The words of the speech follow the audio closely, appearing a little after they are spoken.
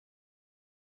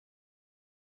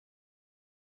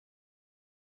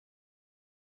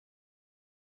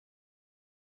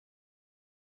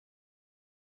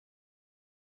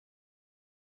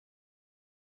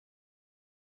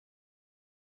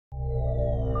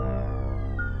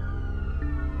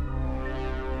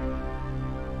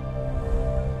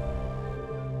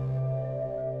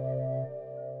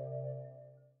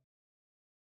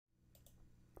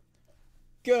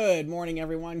Good morning,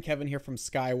 everyone. Kevin here from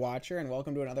Skywatcher, and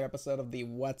welcome to another episode of the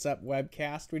What's Up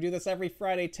webcast. We do this every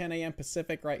Friday, 10 a.m.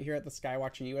 Pacific, right here at the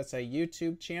Skywatcher USA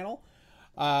YouTube channel.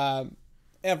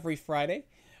 Every Friday,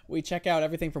 we check out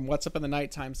everything from what's up in the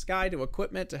nighttime sky to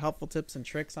equipment to helpful tips and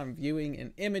tricks on viewing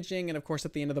and imaging. And of course,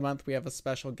 at the end of the month, we have a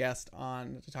special guest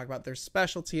on to talk about their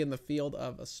specialty in the field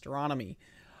of astronomy.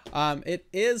 It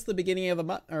is the beginning of the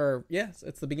month, or yes,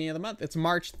 it's the beginning of the month. It's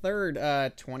March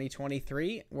 3rd,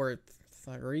 2023. We're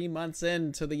 3 months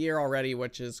into the year already,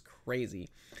 which is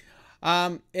crazy.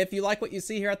 If you like what you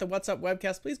see here at the What's Up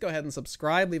webcast, please go ahead and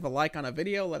subscribe, leave a like on a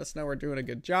video, let us know we're doing a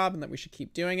good job and that we should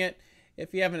keep doing it.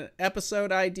 If you have an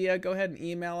episode idea, go ahead and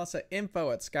email us at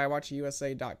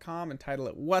info@skywatcherusa.com and title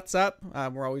it What's Up.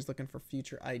 We're always looking for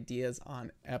future ideas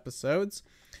on episodes.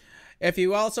 If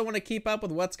you also want to keep up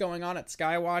with what's going on at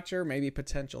Skywatcher, maybe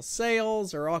potential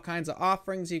sales or all kinds of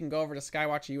offerings, you can go over to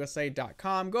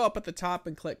skywatcherusa.com, go up at the top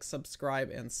and click subscribe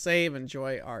and save.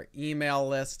 Enjoy our email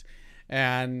list.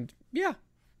 And yeah,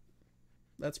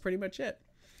 that's pretty much it.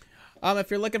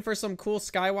 If you're looking for some cool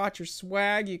Skywatcher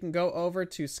swag, you can go over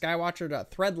to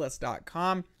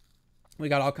skywatcher.threadless.com. We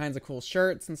got all kinds of cool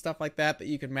shirts and stuff like that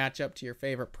you can match up to your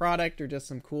favorite product or just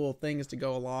some cool things to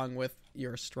go along with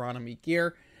your astronomy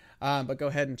gear. But go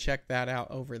ahead and check that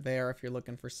out over there if you're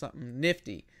looking for something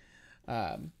nifty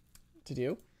to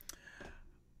do.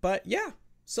 But yeah,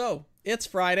 so it's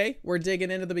Friday. We're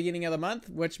digging into the beginning of the month,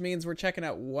 which means we're checking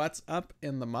out what's up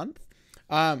in the month.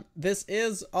 This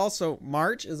is also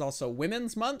March is also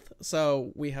Women's Month.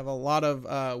 So we have a lot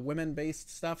of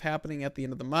women-based stuff happening at the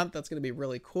end of the month. That's going to be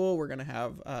really cool. We're going to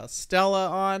have Stella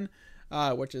on,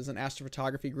 which is an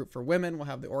astrophotography group for women. We'll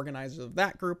have the organizers of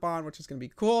that group on, which is going to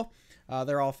be cool.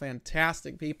 They're all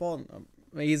fantastic people and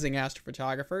amazing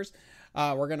astrophotographers.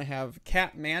 We're going to have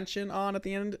Kat Mansion on at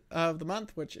the end of the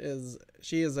month,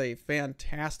 she is a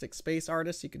fantastic space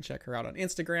artist. You can check her out on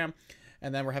Instagram.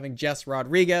 And then we're having Jess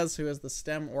Rodriguez, who is the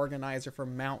STEM organizer for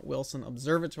Mount Wilson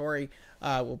Observatory.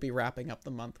 We'll be wrapping up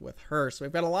the month with her. So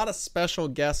we've got a lot of special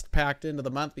guests packed into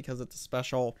the month because it's a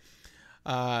special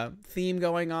theme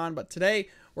going on. But today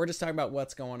we're just talking about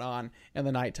what's going on in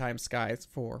the nighttime skies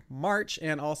for March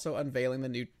and also unveiling the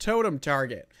new totem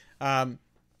target.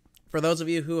 For those of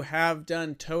you who have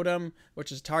done totem,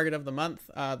 which is target of the month,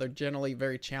 they're generally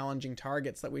very challenging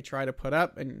targets that we try to put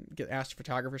up and get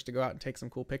astrophotographers to go out and take some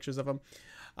cool pictures of them.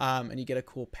 And you get a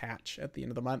cool patch at the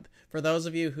end of the month. For those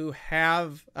of you who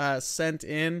have sent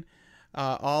in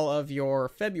all of your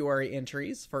February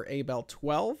entries for Abell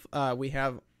 12, we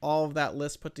have all of that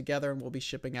list put together and we'll be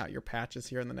shipping out your patches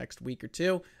here in the next week or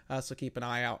two. So keep an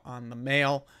eye out on the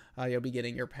mail. You'll be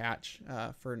getting your patch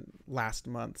for last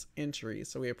month's entries.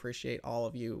 So we appreciate all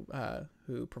of you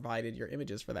who provided your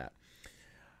images for that.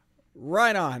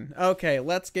 Right on. Okay,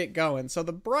 let's get going. So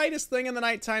the brightest thing in the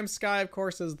nighttime sky, of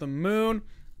course, is the moon.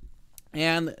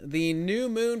 And the new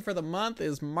moon for the month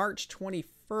is March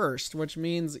 21st, which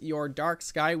means your dark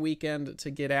sky weekend to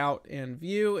get out and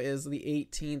view is the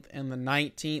 18th and the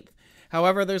 19th.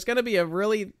 However, there's going to be a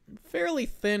really fairly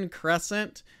thin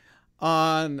crescent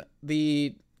on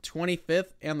the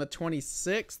 25th and the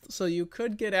 26th, so you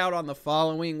could get out on the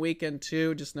following weekend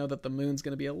too. Just know that the moon's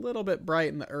going to be a little bit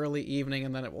bright in the early evening,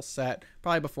 and then it will set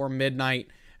probably before midnight,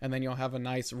 and then you'll have a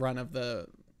nice run of the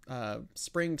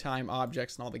springtime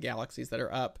objects and all the galaxies that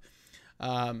are up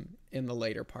in the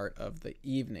later part of the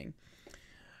evening.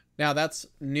 Now that's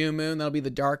new moon. That'll be the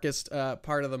darkest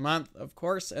part of the month, of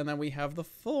course. And then we have the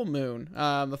full moon.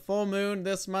 The full moon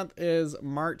this month is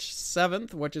March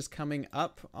 7th, which is coming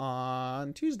up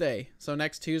on Tuesday. So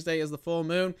next Tuesday is the full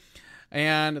moon.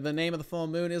 And the name of the full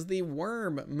moon is the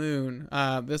worm moon.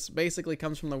 This basically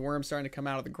comes from the worm starting to come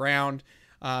out of the ground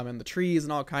and the trees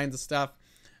and all kinds of stuff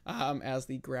as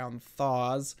the ground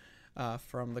thaws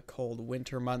from the cold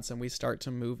winter months and we start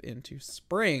to move into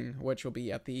spring, which will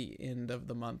be at the end of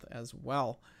the month as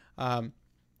well.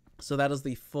 So that is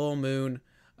the full moon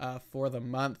for the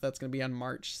month. That's going to be on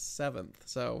March 7th.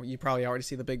 So you probably already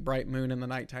see the big bright moon in the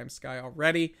nighttime sky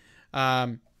already.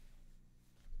 And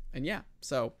yeah,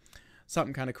 so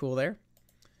something kind of cool there.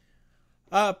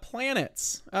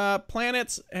 Planets.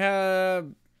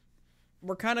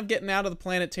 We're kind of getting out of the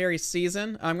planetary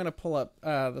season. I'm going to pull up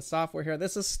the software here.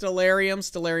 This is Stellarium.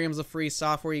 Stellarium's a free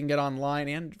software you can get online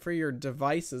and for your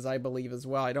devices, I believe, as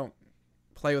well. I don't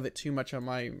play with it too much on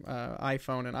my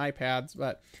iPhone and iPads,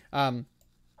 but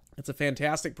it's a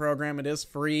fantastic program. It is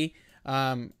free.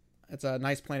 It's a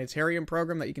nice planetarium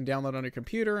program that you can download on your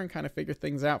computer and kind of figure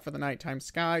things out for the nighttime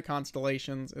sky,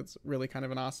 constellations. It's really kind of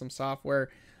an awesome software.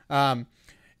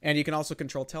 And you can also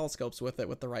control telescopes with it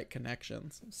with the right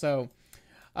connections. So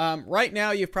Right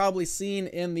now, you've probably seen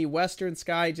in the western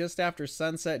sky just after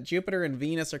sunset, Jupiter and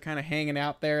Venus are kind of hanging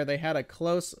out there. They had a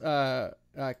close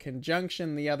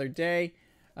conjunction the other day.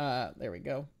 There we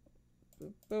go.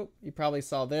 Boop, boop. You probably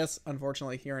saw this.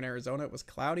 Unfortunately, here in Arizona, it was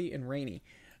cloudy and rainy,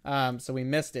 so we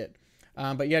missed it.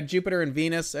 But yeah, Jupiter and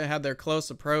Venus had their close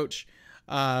approach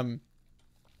on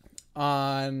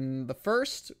the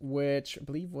 1st, which I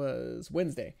believe was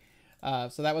Wednesday.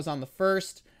 So that was on the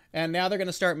 1st. And now they're going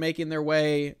to start making their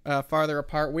way farther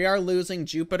apart. We are losing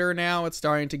Jupiter now. It's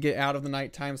starting to get out of the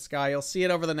nighttime sky. You'll see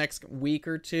it over the next week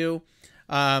or two.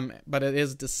 But it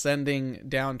is descending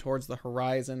down towards the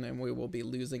horizon, and we will be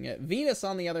losing it. Venus,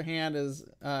 on the other hand, is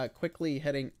quickly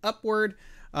heading upward.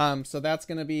 So that's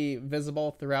going to be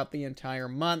visible throughout the entire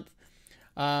month.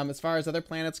 As far as other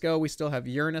planets go, we still have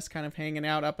Uranus kind of hanging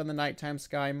out up in the nighttime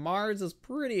sky. Mars is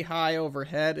pretty high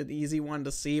overhead, an easy one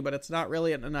to see, but it's not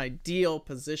really an ideal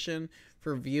position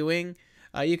for viewing.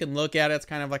 You can look at it, it's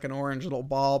kind of like an orange little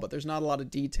ball, but there's not a lot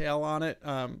of detail on it.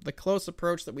 The close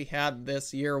approach that we had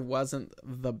this year wasn't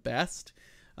the best,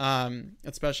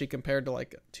 especially compared to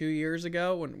like 2 years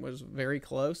ago when it was very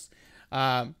close.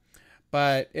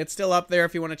 But it's still up there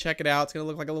if you want to check it out. It's going to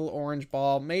look like a little orange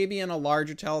ball. Maybe in a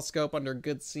larger telescope under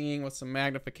good seeing with some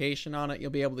magnification on it,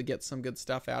 you'll be able to get some good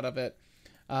stuff out of it.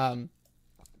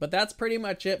 But that's pretty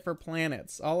much it for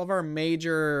planets. All of our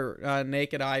major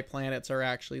naked eye planets are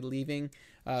actually leaving.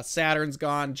 Saturn's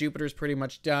gone. Jupiter's pretty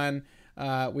much done.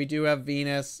 We do have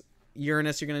Venus.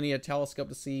 Uranus, you're going to need a telescope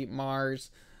to see.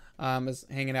 Mars is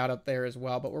hanging out up there as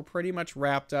well. But we're pretty much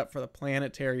wrapped up for the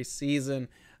planetary season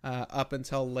up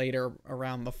until later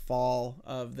around the fall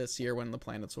of this year when the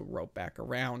planets will rope back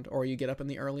around, or you get up in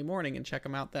the early morning and check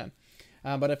them out then.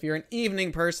 But if you're an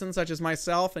evening person such as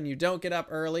myself and you don't get up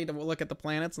early to look at the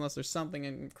planets unless there's something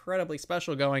incredibly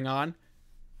special going on,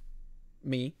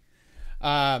 me,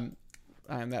 I'm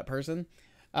that person,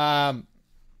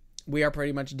 we are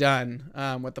pretty much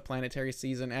done with the planetary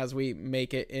season as we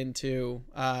make it into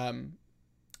the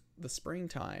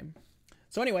springtime.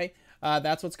 So anyway,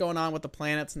 that's what's going on with the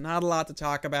planets. Not a lot to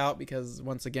talk about because,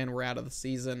 once again, we're out of the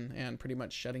season and pretty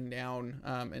much shutting down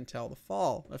until the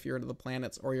fall if you're into the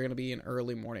planets, or you're going to be an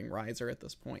early morning riser at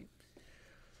this point.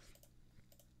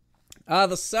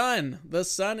 The sun. The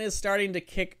sun is starting to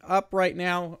kick up right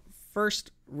now.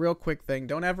 First, real quick thing.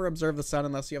 Don't ever observe the sun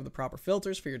unless you have the proper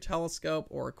filters for your telescope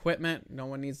or equipment. No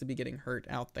one needs to be getting hurt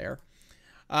out there.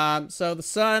 So the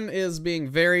sun is being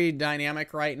very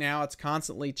dynamic right now. It's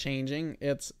constantly changing.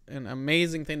 It's an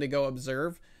amazing thing to go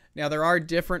observe. Now, there are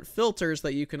different filters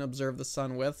that you can observe the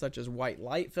sun with, such as white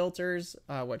light filters,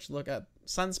 which look at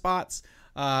sunspots,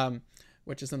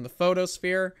 which is in the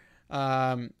photosphere.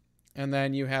 And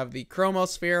then you have the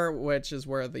chromosphere, which is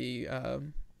where a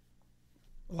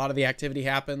lot of the activity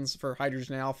happens for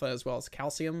hydrogen alpha as well as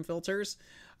calcium filters.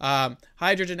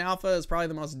 Hydrogen alpha is probably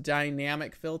the most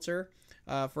dynamic filter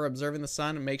for observing the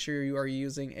sun, and make sure you are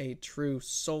using a true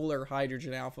solar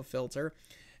hydrogen alpha filter.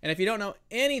 And if you don't know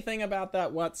anything about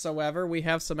that whatsoever, we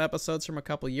have some episodes from a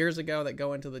couple years ago that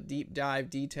go into the deep dive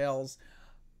details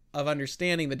of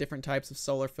understanding the different types of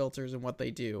solar filters and what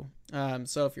they do.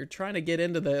 So if you're trying to get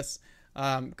into this,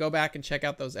 go back and check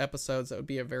out those episodes. That would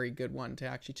be a very good one to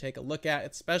actually take a look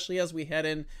at, especially as we head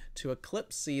into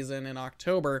eclipse season in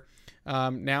October.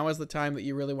 Now is the time that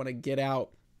you really want to get out,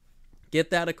 get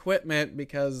that equipment,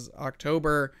 because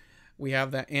October we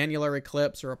have that annular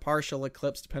eclipse or a partial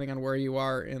eclipse depending on where you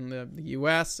are in the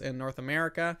US and North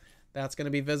America. That's going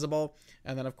to be visible.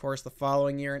 And then of course the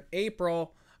following year in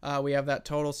April we have that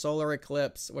total solar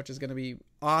eclipse, which is going to be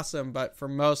awesome. But for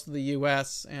most of the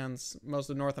US and most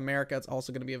of North America, it's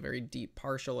also going to be a very deep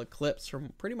partial eclipse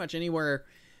from pretty much anywhere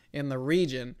in the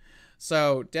region.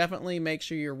 So definitely make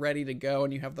sure you're ready to go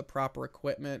and you have the proper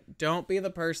equipment. Don't be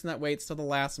the person that waits till the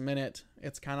last minute.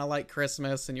 It's kind of like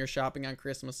Christmas and you're shopping on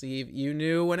Christmas Eve. You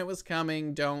knew when it was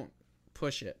coming. Don't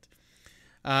push it.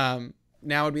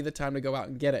 Now would be the time to go out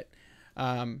and get it,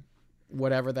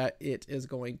 whatever that it is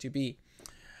going to be.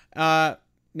 Now,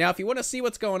 if you want to see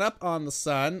what's going up on the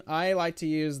sun, I like to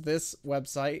use this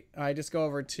website. I just go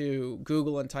over to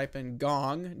Google and type in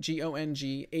GONG,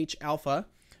 G-O-N-G-H alpha.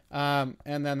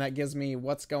 And then that gives me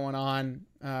what's going on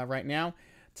right now.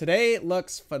 Today it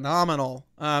looks phenomenal.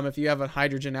 If you have a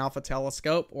hydrogen alpha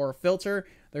telescope or a filter,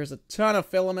 there's a ton of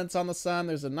filaments on the sun.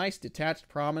 There's a nice detached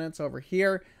prominence over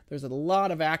here. There's a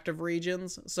lot of active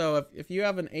regions. So if you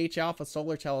have an H alpha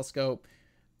solar telescope,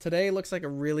 today looks like a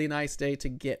really nice day to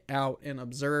get out and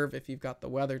observe if you've got the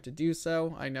weather to do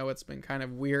so. I know it's been kind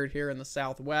of weird here in the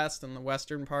southwest and the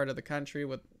western part of the country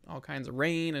with all kinds of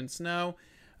rain and snow.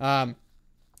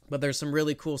 But there's some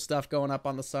really cool stuff going up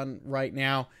on the sun right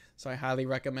now. So I highly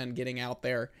recommend getting out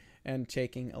there and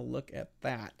taking a look at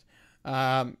that.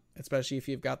 Especially if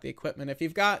you've got the equipment. If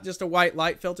you've got just a white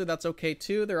light filter, that's okay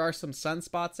too. There are some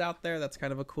sunspots out there. That's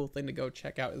kind of a cool thing to go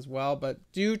check out as well. But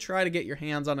do try to get your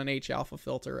hands on an H-alpha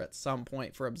filter at some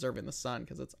point for observing the sun,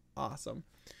 because it's awesome.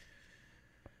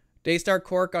 Daystar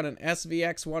Cork on an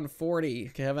SVX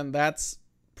 140. Kevin, that's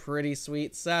pretty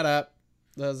sweet setup.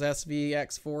 Those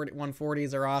SVX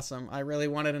 140s are awesome. I really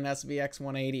wanted an SVX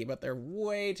 180, but they're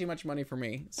way too much money for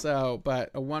me. So,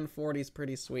 but a 140 is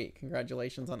pretty sweet.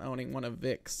 Congratulations on owning one of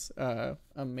Vic's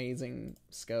amazing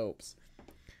scopes.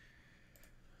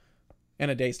 And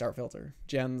a Daystar filter.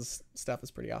 Jen's stuff is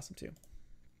pretty awesome too.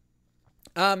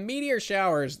 Meteor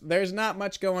showers. There's not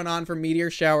much going on for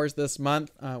meteor showers this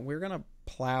month. We're going to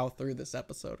plow through this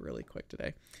episode really quick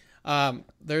today.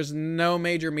 There's no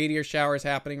major meteor showers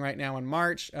happening right now in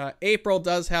March. April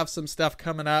does have some stuff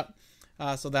coming up,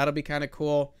 so that'll be kind of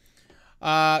cool.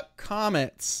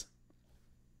 Comets.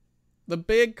 The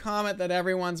big comet that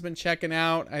everyone's been checking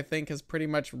out, I think, has pretty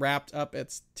much wrapped up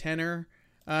its tenor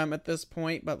at this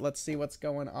point, but let's see what's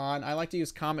going on. I like to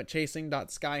use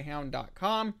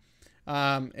cometchasing.skyhound.com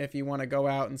if you want to go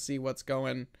out and see what's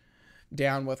going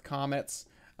down with comets.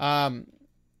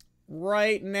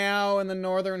 Right now in the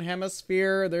northern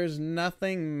hemisphere, there's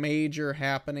nothing major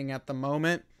happening at the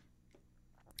moment.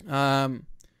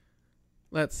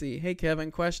 Let's see. Hey,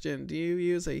 Kevin, question. Do you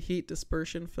use a heat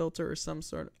dispersion filter or some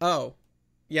sort of... Oh,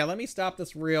 yeah, let me stop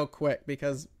this real quick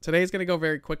because today's going to go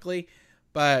very quickly,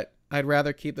 but I'd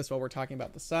rather keep this while we're talking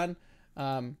about the sun.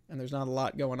 And there's not a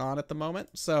lot going on at the moment.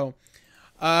 So,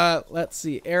 let's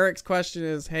see. Eric's question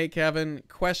is, hey, Kevin,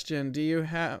 question. Do you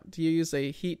use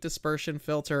a heat dispersion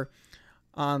filter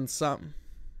on some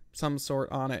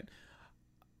sort on it?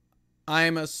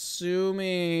 I'm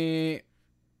assuming...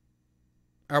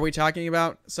 Are we talking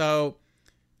about... So,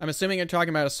 I'm assuming you're talking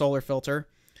about a solar filter.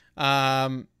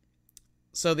 So,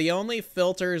 the only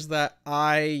filters that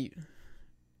I...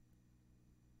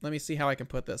 Let me see how I can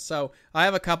put this. So, I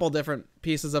have a couple different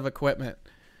pieces of equipment.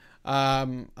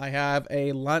 I have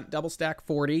a Lunt Double Stack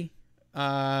 40.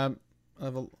 Here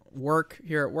at work,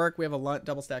 we have a Lunt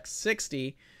Double Stack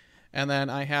 60. And then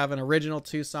I have an original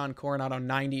Tucson Coronado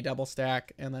 90 double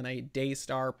stack, and then a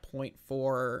Daystar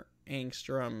 0.4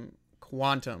 angstrom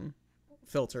quantum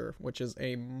filter, which is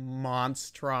a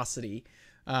monstrosity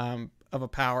of a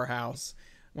powerhouse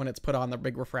when it's put on the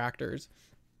big refractors.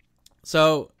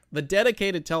 So the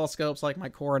dedicated telescopes like my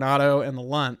Coronado and the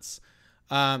Lunts,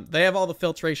 they have all the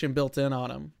filtration built in on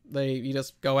them. You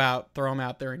just go out, throw them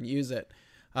out there and use it.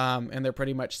 And they're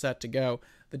pretty much set to go.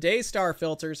 The Daystar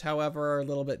filters, however, are a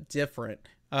little bit different.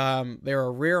 They're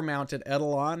a rear-mounted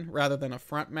Etalon rather than a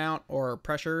front mount or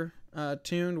pressure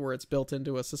tuned where it's built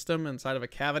into a system inside of a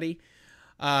cavity.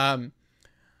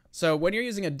 So when you're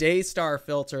using a Daystar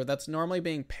filter, that's normally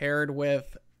being paired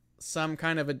with some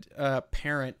kind of a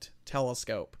parent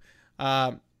telescope.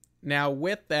 Now,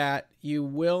 with that, you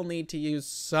will need to use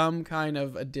some kind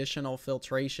of additional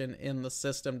filtration in the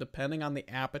system depending on the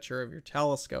aperture of your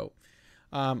telescope.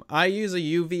 I use a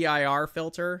UV-IR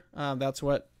filter. That's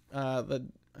what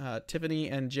Tiffany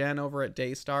and Jen over at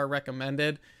Daystar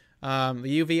recommended. The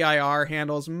UV-IR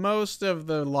handles most of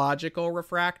the logical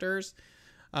refractors.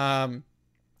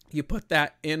 You put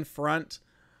that in front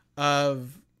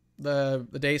of the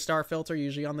Daystar filter,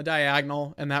 usually on the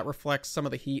diagonal, and that reflects some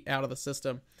of the heat out of the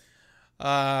system.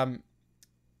 On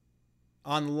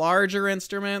larger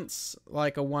instruments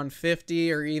like a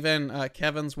 150 or even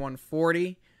Kevin's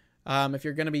 140, if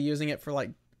you're going to be using it for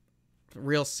like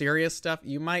real serious stuff,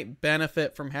 you might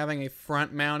benefit from having a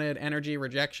front-mounted energy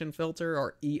rejection filter,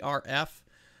 or ERF,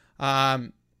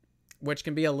 which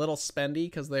can be a little spendy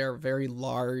because they are very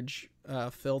large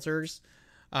filters.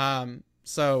 And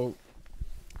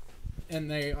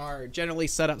they are generally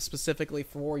set up specifically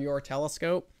for your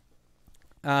telescope.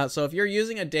 So if you're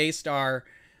using a Daystar,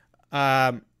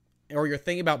 or you're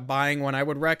thinking about buying one, I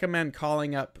would recommend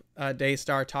calling up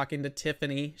Daystar, talking to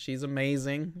Tiffany. She's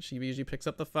amazing. She usually picks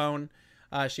up the phone.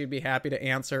 She'd be happy to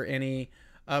answer any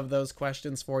of those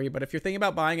questions for you. But if you're thinking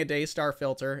about buying a Daystar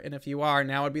filter, and if you are,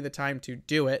 now would be the time to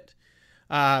do it.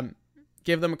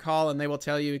 Give them a call and they will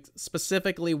tell you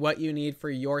specifically what you need for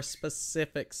your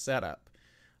specific setup.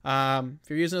 If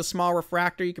you're using a small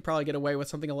refractor, you could probably get away with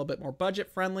something a little bit more budget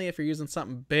friendly. If you're using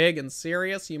something big and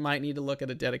serious, you might need to look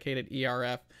at a dedicated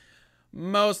ERF.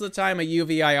 Most of the time, a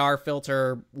UV-IR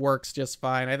filter works just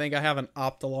fine. I think I have an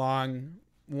Optolong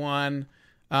one.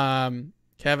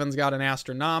 Kevin's got an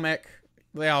Astronomic.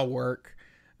 They all work.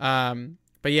 But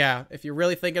yeah, if you're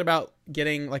really thinking about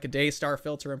getting like a Daystar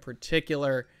filter in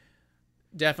particular,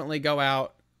 definitely go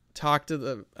out, talk to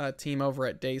the team over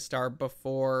at Daystar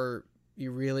before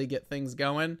you really get things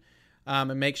going,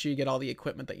 and make sure you get all the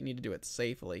equipment that you need to do it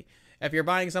safely. If you're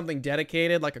buying something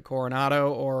dedicated like a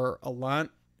Coronado or a Lunt,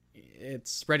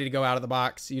 it's ready to go out of the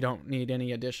box. You don't need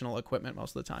any additional equipment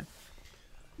most of the time.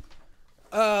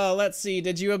 Let's see.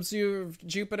 Did you observe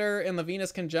Jupiter in the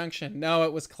Venus conjunction? No,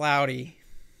 it was cloudy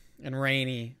and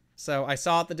rainy. So I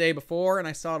saw it the day before, and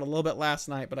I saw it a little bit last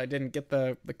night, but I didn't get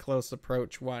the close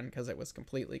approach one because it was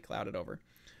completely clouded over.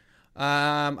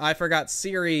 I forgot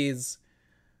Ceres.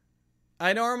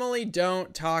 I normally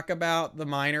don't talk about the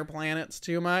minor planets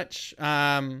too much,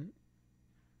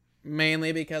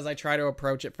 mainly because I try to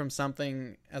approach it from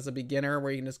something as a beginner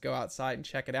where you can just go outside and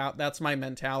check it out. That's my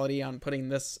mentality on putting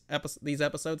these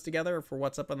episodes together for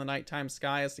What's Up in the Nighttime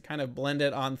Sky, is to kind of blend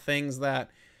it on things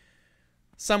that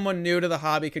someone new to the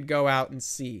hobby could go out and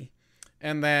see.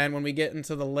 And then when we get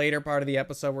into the later part of the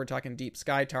episode, we're talking deep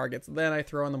sky targets, then I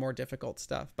throw in the more difficult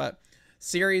stuff. But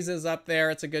Ceres is up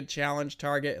there. It's a good challenge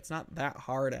target. It's not that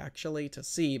hard actually to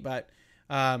see, but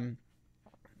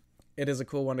it is a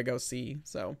cool one to go see.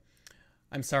 So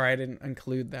I'm sorry I didn't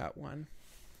include that one.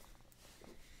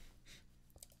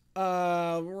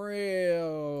 Okay.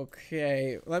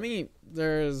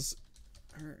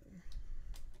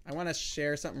 I want to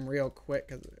share something real quick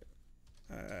because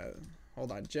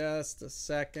hold on just a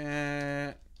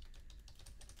second.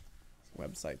 This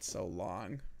website's so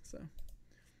long. So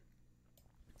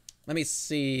let me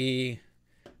see.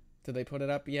 Did they put it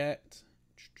up yet?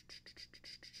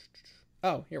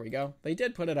 Oh, here we go. They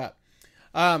did put it up.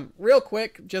 Real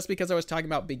quick, just because I was talking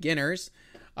about beginners,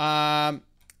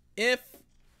 if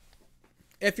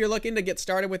you're looking to get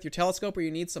started with your telescope or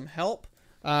you need some help,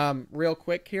 real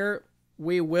quick here,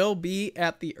 we will be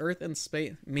at the Earth and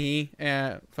Space,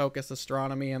 Focus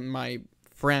Astronomy, and my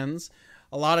friends.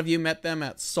 A lot of you met them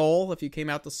at Seoul. If you came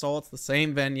out to Seoul, it's the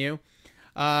same venue.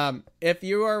 If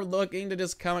you are looking to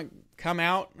just come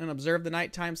out and observe the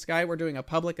nighttime sky, we're doing a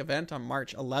public event on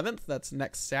March 11th. That's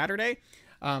next Saturday.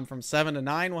 From 7 to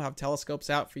 9, we'll have telescopes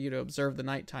out for you to observe the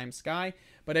nighttime sky.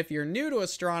 But if you're new to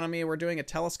astronomy, we're doing a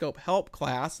telescope help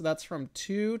class. That's from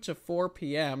 2 to 4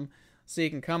 p.m. So you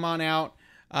can come on out.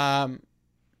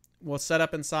 We'll set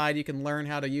up inside. You can learn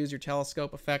how to use your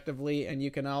telescope effectively, and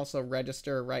you can also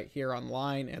register right here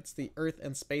online. It's the Earth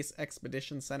and Space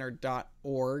Expedition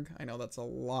Center.org. I know that's a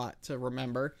lot to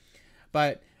remember,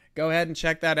 but go ahead and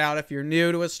check that out. If you're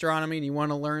new to astronomy and you want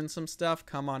to learn some stuff,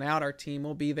 come on out. Our team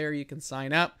will be there. You can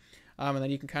sign up, and then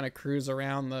you can kind of cruise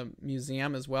around the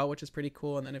museum as well, which is pretty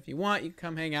cool. And then if you want, you can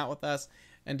come hang out with us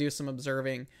and do some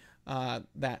observing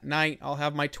that night. I'll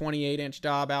have my 28-inch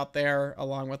Dob out there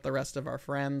along with the rest of our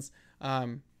friends.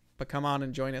 But come on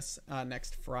and join us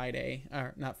next Saturday,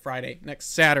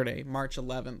 March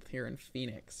 11th here in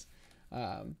Phoenix,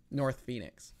 North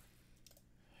Phoenix.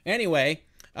 Anyway,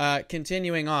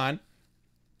 continuing on.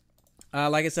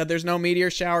 Like I said, there's no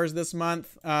meteor showers this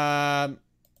month.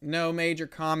 No major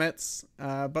comets.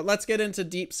 But let's get into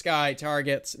deep sky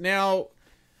targets. Now,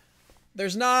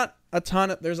 there's not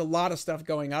there's a lot of stuff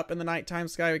going up in the nighttime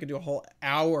sky. We could do a whole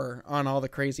hour on all the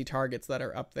crazy targets that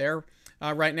are up there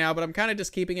right now, but I'm kind of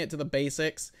just keeping it to the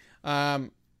basics.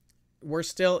 We're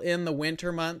still in the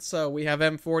winter months, so we have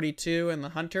M42 and the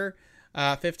Hunter,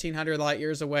 1,500 light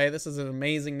years away. This is an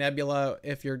amazing nebula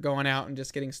if you're going out and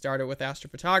just getting started with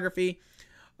astrophotography,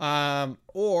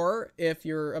 or if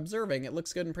you're observing. It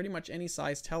looks good in pretty much any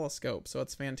size telescope, so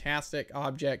it's a fantastic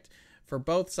object for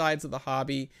both sides of the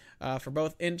hobby, for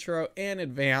both intro and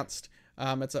advanced.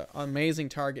 It's an amazing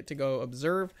target to go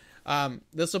observe.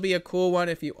 This will be a cool one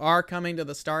if you are coming to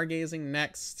the stargazing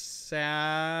next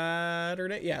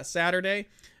Saturday. Yeah, Saturday.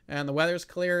 And the weather's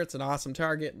clear. It's an awesome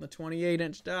target. And the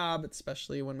 28-inch Dob,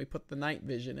 especially when we put the night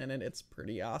vision in it, it's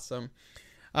pretty awesome.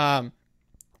 But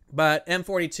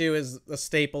M42 is the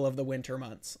staple of the winter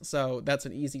months. So that's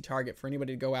an easy target for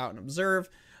anybody to go out and observe.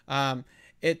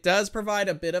 It does provide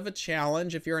a bit of a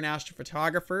challenge if you're an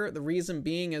astrophotographer. The reason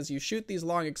being is you shoot these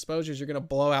long exposures, you're going to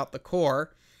blow out the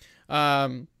core.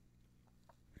 And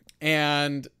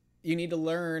you need to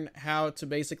learn how to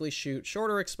basically shoot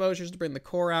shorter exposures to bring the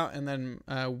core out and then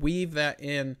weave that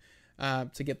in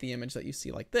to get the image that you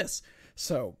see like this.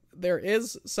 So there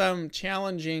is some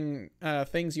challenging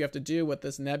things you have to do with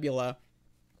this nebula,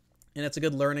 and it's a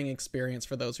good learning experience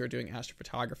for those who are doing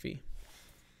astrophotography.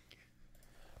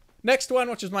 Next one,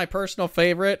 which is my personal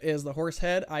favorite, is the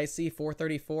Horsehead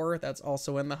IC434. That's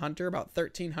also in the Hunter, about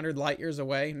 1,300 light years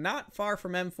away. Not far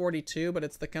from M42, but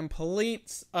it's the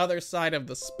complete other side of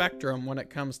the spectrum when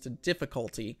it comes to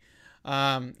difficulty.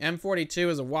 M42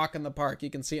 is a walk in the park.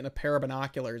 You can see it in a pair of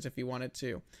binoculars if you wanted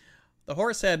to. The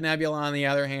Horsehead Nebula, on the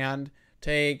other hand,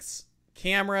 Takes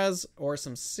cameras or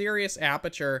some serious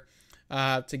aperture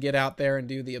to get out there and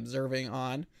do the observing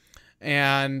on,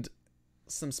 and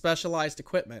some specialized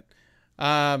equipment.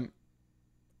 I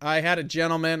had a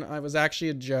gentleman, it was actually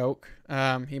a joke.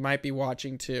 He might be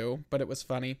watching too, but it was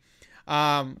funny.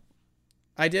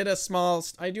 I do a small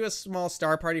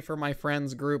star party for my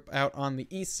friends group out on the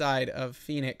east side of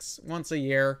Phoenix once a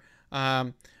year.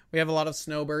 We have a lot of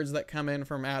snowbirds that come in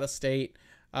from out of state.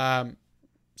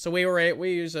 So we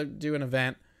usually do an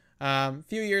event. A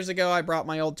few years ago, I brought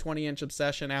my old 20-inch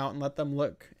Obsession out and let them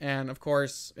look. And of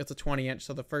course, it's a 20-inch,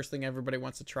 so the first thing everybody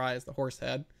wants to try is the horse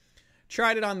head.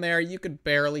 Tried it on there. You could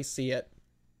barely see it.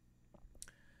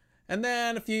 And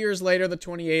then a few years later, the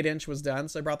 28-inch was done.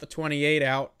 So I brought the 28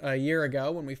 out a year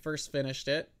ago when we first finished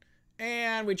it.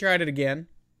 And we tried it again.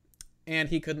 And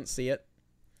he couldn't see it.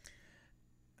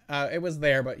 It was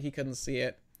there, but he couldn't see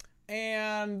it.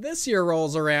 And this year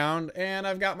rolls around, and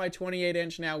I've got my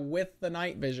 28-inch now with the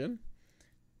night vision.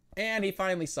 And he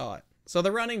finally saw it. So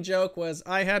the running joke was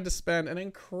I had to spend an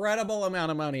incredible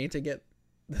amount of money to get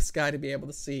this guy to be able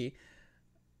to see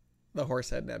the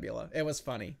Horsehead Nebula. It was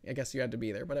funny. I guess you had to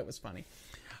be there, but it was funny.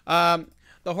 The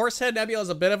Horsehead Nebula is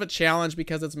a bit of a challenge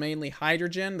because it's mainly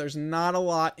hydrogen. There's not a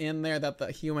lot in there that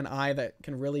the human eye that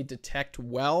can really detect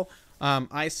well.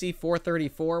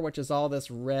 IC434, which is all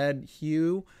this red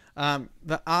hue,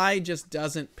 the eye just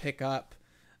doesn't pick up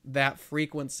that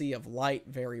frequency of light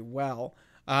very well.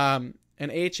 An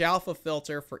H-alpha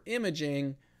filter for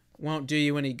imaging won't do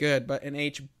you any good, but an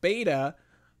H-beta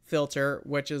filter,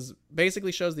 which is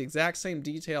basically shows the exact same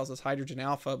details as hydrogen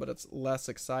alpha, but it's less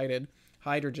excited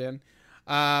hydrogen,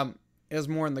 is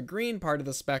more in the green part of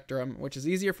the spectrum, which is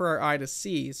easier for our eye to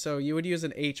see. So you would use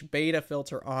an H-beta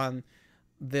filter on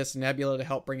this nebula to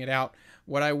help bring it out.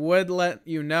 What I would let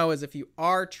you know is if you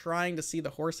are trying to see the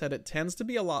Horsehead, it tends to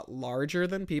be a lot larger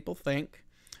than people think.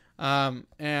 And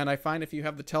I find if you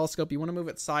have the telescope, you want to move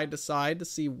it side to side to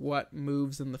see what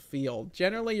moves in the field.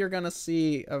 Generally, you're going to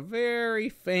see a very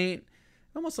faint,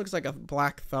 almost looks like a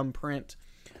black thumbprint.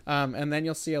 And then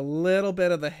you'll see a little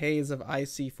bit of the haze of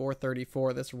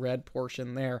IC434, this red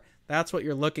portion there. That's what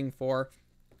you're looking for.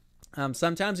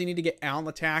 Sometimes you need to get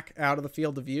Alnitak out of the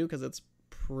field of view because it's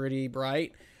pretty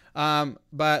bright.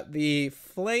 But the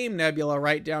Flame Nebula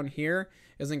right down here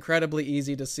is incredibly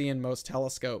easy to see in most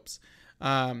telescopes.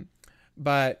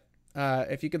 But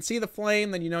if you can see the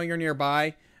flame, then you know you're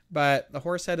nearby. But the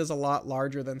Horsehead is a lot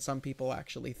larger than some people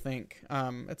actually think,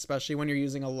 especially when you're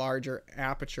using a larger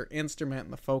aperture instrument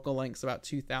and the focal length's about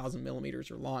 2,000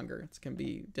 millimeters or longer. It can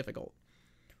be difficult.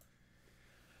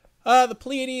 The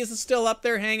Pleiades is still up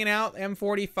there hanging out.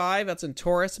 M45, that's in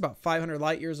Taurus, about 500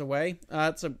 light years away.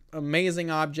 It's an amazing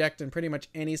object in pretty much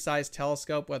any size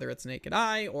telescope, whether it's naked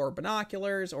eye or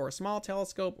binoculars or a small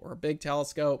telescope or a big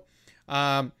telescope.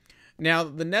 Now,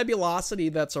 the nebulosity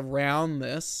that's around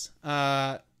this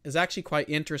is actually quite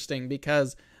interesting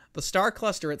because the star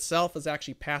cluster itself is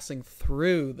actually passing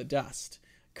through the dust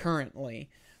currently.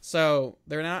 So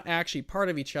they're not actually part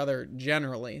of each other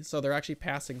generally. So they're actually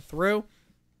passing through.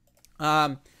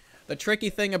 The tricky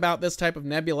thing about this type of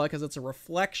nebula, because it's a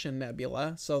reflection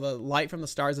nebula, so the light from the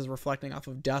stars is reflecting off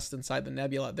of dust inside the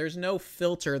nebula, there's no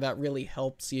filter that really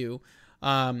helps you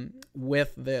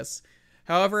with this.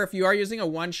 However, if you are using a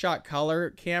one-shot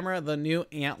color camera, the new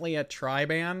Antlia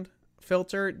Tri-Band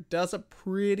filter does a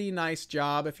pretty nice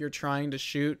job if you're trying to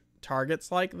shoot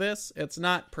targets like this. It's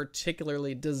not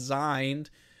particularly designed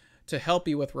to help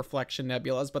you with reflection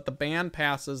nebulas, but the band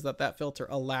passes that filter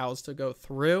allows to go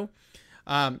through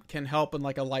can help in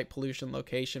like a light pollution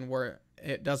location where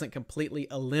it doesn't completely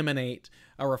eliminate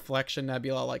a reflection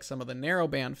nebula like some of the narrow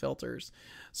band filters.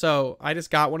 So I just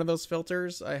got one of those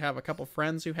filters. I have a couple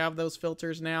friends who have those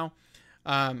filters now,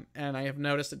 and I have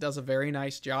noticed it does a very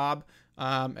nice job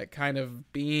at kind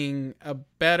of being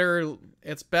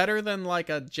it's better than like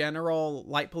a general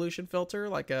light pollution filter,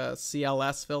 like a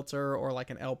CLS filter or like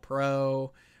an L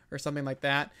Pro or something like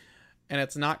that. And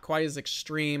it's not quite as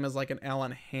extreme as like an L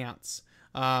Enhance.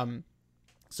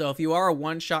 So if you are a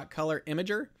one-shot color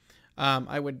imager,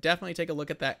 I would definitely take a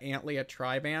look at that Antlia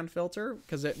Tri-Band filter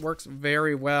because it works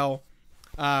very well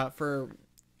for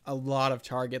a lot of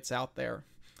targets out there.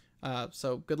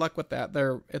 So good luck with that.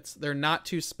 They're not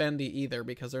too spendy either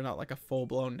because they're not like a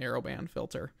full-blown narrowband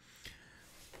filter.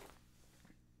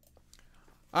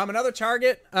 Another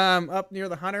target up near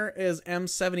the Hunter is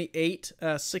M78,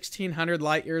 1,600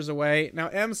 light years away. Now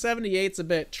M78's a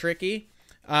bit tricky.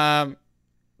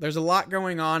 There's a lot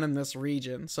going on in this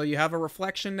region. So you have a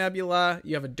reflection nebula,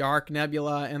 you have a dark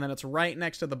nebula, and then it's right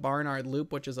next to the Barnard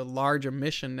Loop, which is a large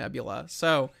emission nebula.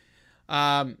 So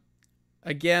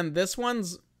again, this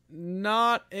one's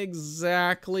not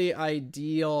exactly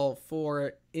ideal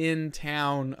for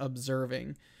in-town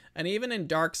observing. And even in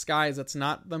dark skies, it's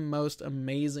not the most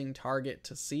amazing target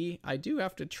to see. I do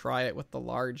have to try it with the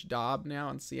large Dob now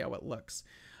and see how it looks.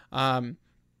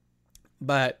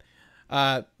 But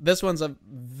this one's a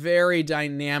very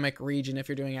dynamic region if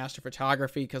you're doing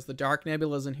astrophotography, because the dark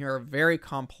nebulas in here are very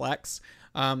complex.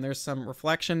 There's some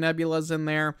reflection nebulas in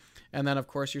there. And then, of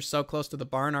course, you're so close to the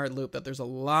Barnard Loop that there's a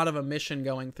lot of emission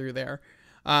going through there.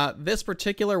 This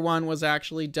particular one was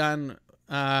actually done,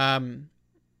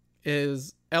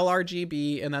 is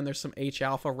LRGB, and then there's some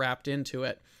H-alpha wrapped into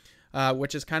it,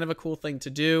 which is kind of a cool thing to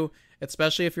do,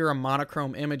 especially if you're a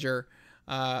monochrome imager,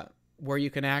 where you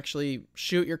can actually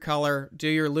shoot your color, do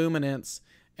your luminance.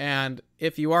 And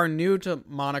if you are new to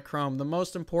monochrome, the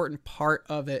most important part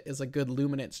of it is a good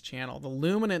luminance channel. The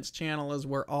luminance channel is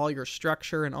where all your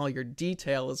structure and all your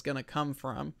detail is going to come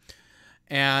from.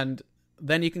 And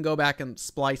then you can go back and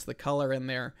splice the color in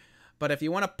there. But if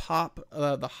you want to pop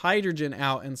the hydrogen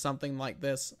out in something like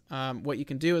this, what you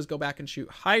can do is go back and shoot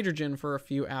hydrogen for a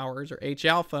few hours, or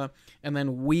H-alpha, and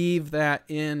then weave that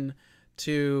in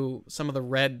to some of the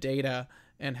red data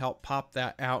and help pop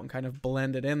that out and kind of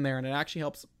blend it in there. And it actually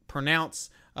helps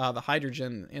pronounce the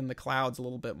hydrogen in the clouds a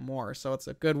little bit more. So it's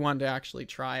a good one to actually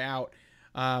try out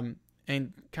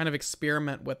and kind of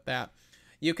experiment with that.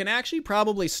 You can actually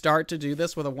probably start to do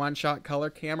this with a one-shot color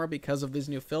camera because of these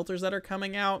new filters that are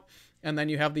coming out. And then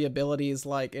you have the abilities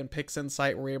like in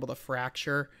PixInsight, we're able to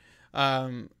fracture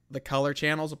the color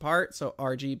channels apart, so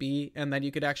RGB, and then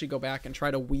you could actually go back and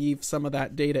try to weave some of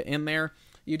that data in there.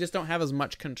 You just don't have as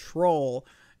much control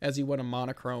as you would a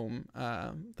monochrome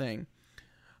thing.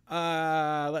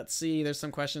 Let's see, there's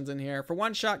some questions in here. For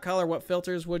one-shot color, what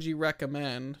filters would you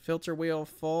recommend? Filter wheel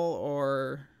full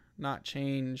or not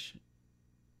change?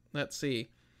 Let's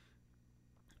see.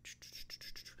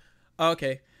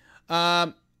 Okay.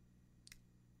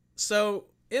 So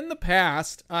in the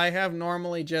past, I have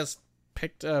normally just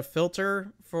picked a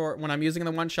filter for when I'm using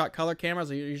the one-shot color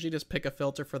cameras. I usually just pick a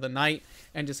filter for the night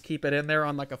and just keep it in there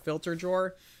on like a filter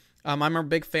drawer. I'm a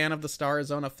big fan of the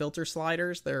Starizona filter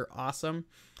sliders. They're awesome.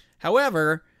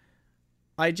 However,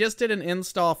 I just did an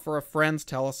install for a friend's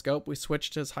telescope. We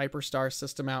switched his Hyperstar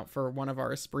system out for one of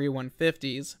our Esprit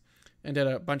 150s and did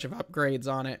a bunch of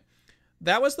upgrades on it.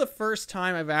 That was the first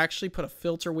time I've actually put a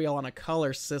filter wheel on a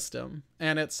color system,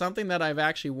 and it's something that I've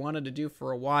actually wanted to do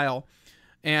for a while.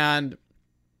 And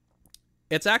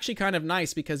it's actually kind of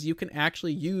nice because you can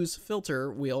actually use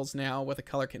filter wheels now with a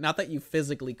color camera. Not that you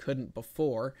physically couldn't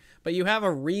before, but you have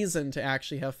a reason to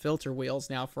actually have filter wheels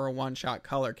now for a one-shot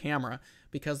color camera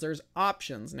because there's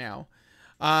options now.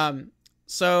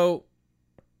 So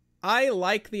I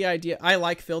like the idea. I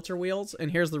like filter wheels, and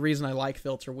here's the reason I like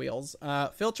filter wheels.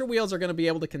 Filter wheels are going to be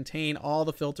able to contain all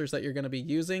the filters that you're going to be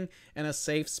using in a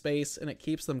safe space, and it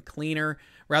keeps them cleaner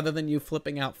rather than you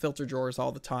flipping out filter drawers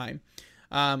all the time.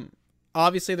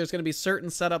 Obviously, there's going to be certain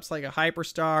setups like a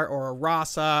Hyperstar or a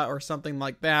Rasa or something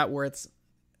like that where it's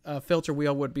a filter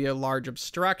wheel would be a large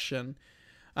obstruction.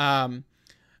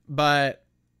 But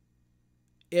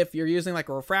if you're using like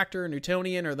a refractor,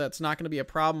 Newtonian, or that's not going to be a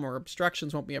problem, or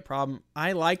obstructions won't be a problem,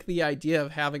 I like the idea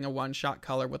of having a one-shot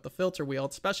color with the filter wheel,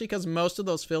 especially because most of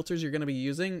those filters you're going to be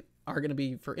using are going to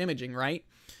be for imaging, right?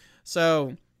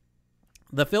 So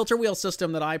the filter wheel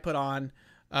system that I put on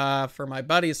for my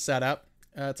buddy's setup,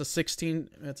 it's a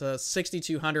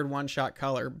 6200 one-shot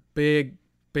color, big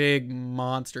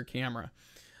monster camera.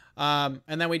 And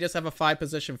then we just have a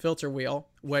 5-position filter wheel,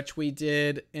 which we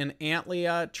did an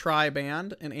Antlia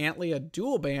tri-band, an Antlia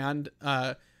dual band.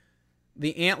 The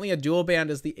Antlia dual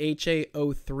band is the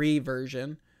HA03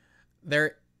 version.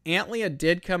 Their Antlia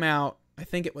did come out, I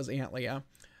think it was Antlia.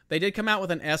 They did come out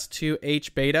with an S2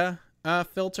 H beta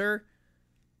filter.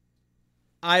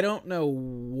 I don't know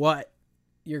what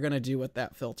you're going to do with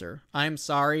that filter. I'm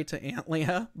sorry to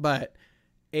Antlia, but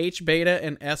H beta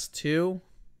and S2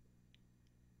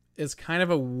 is kind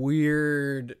of a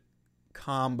weird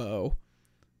combo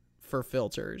for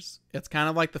filters. It's kind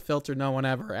of like the filter no one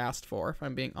ever asked for, if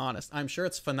I'm being honest. I'm sure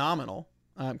it's phenomenal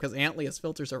because Antlia's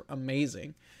filters are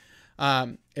amazing.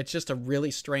 It's just a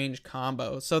really strange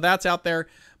combo. So that's out there.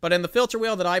 But in the filter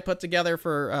wheel that I put together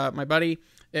for my buddy,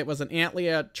 it was an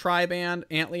Antlia tri-band,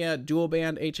 Antlia dual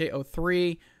band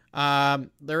HA03.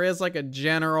 There is like a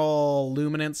general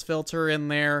luminance filter in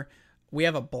there. We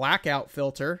have a blackout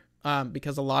filter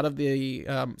because a lot of the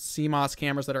CMOS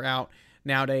cameras that are out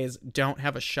nowadays don't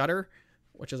have a shutter,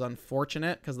 which is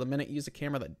unfortunate because the minute you use a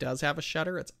camera that does have a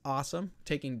shutter, it's awesome.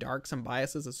 Taking darks and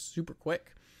biases is super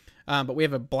quick. But we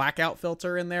have a blackout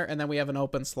filter in there, and then we have an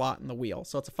open slot in the wheel.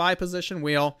 So it's a 5-position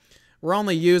wheel We're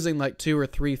only using like 2 or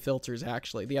 3 filters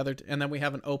actually. And then we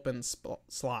have an open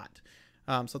slot.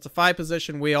 So it's a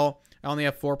 5-position wheel. I only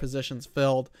have 4 positions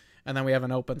filled, and then we have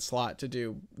an open slot to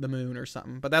do the moon or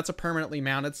something. But that's a permanently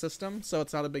mounted system, so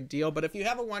it's not a big deal. But if you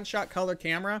have a one-shot color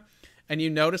camera and you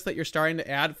notice that you're starting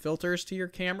to add filters to your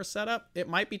camera setup, it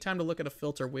might be time to look at a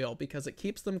filter wheel, because it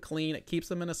keeps them clean, it keeps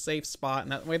them in a safe spot,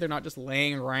 and that way they're not just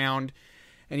laying around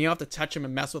and you don't have to touch them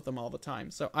and mess with them all the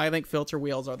time. So I think filter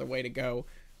wheels are the way to go,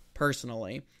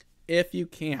 personally, if you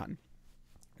can.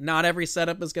 Not every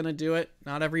setup is going to do it.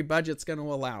 Not every budget's going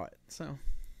to allow it. So,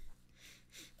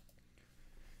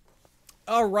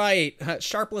 all right,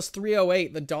 Sharpless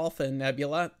 308, the Dolphin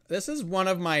Nebula. This is one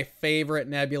of my favorite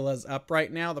nebulas up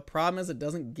right now. The problem is it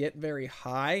doesn't get very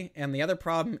high, and the other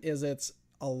problem is it's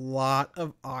a lot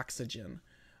of oxygen.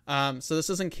 So this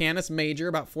is in Canis Major,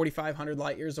 about 4,500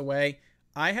 light years away.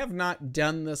 I have not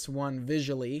done this one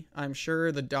visually. I'm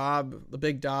sure the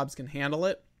big Dobs can handle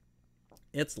it.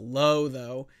 It's low,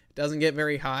 though. It doesn't get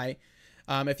very high.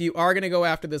 If you are going to go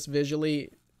after this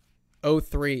visually,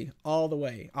 O3 all the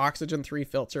way. Oxygen 3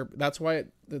 filter. That's why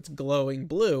it's glowing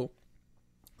blue.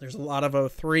 There's a lot of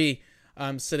O3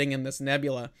 sitting in this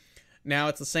nebula. Now,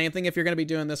 it's the same thing if you're going to be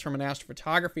doing this from an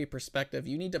astrophotography perspective.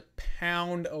 You need to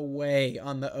pound away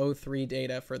on the O3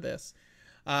 data for this.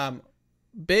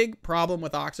 Big problem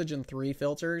with Oxygen 3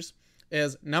 filters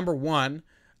is, number one,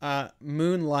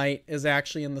 moonlight is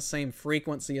actually in the same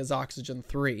frequency as Oxygen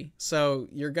 3. So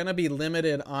you're going to be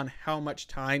limited on how much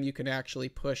time you can actually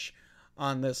push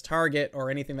on this target or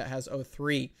anything that has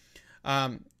O3.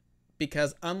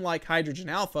 Because unlike hydrogen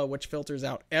alpha, which filters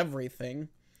out everything,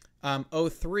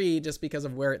 O3, just because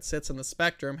of where it sits in the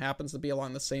spectrum, happens to be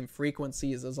along the same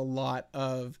frequencies as a lot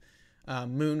of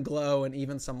moon glow and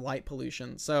even some light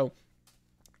pollution. So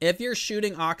if you're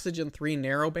shooting Oxygen 3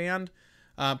 narrowband,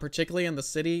 particularly in the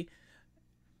city,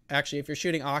 actually, if you're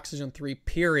shooting Oxygen 3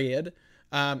 period,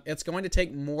 it's going to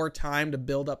take more time to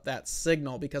build up that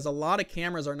signal, because a lot of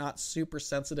cameras are not super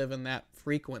sensitive in that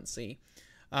frequency.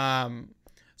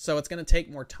 So it's going to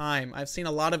take more time. I've seen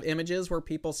a lot of images where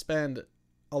people spend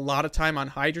a lot of time on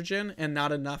hydrogen and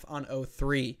not enough on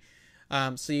O3.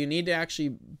 So you need to actually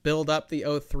build up the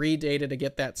O3 data to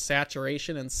get that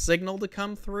saturation and signal to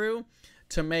come through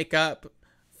to make up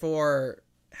for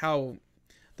how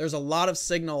there's a lot of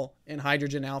signal in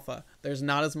hydrogen alpha. There's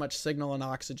not as much signal in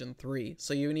Oxygen 3.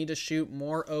 So you need to shoot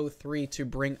more O3 to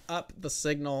bring up the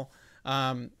signal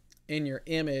in your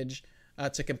image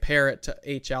to compare it to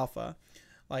H alpha.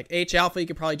 Like H alpha, you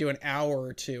could probably do an hour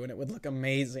or 2 and it would look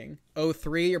amazing.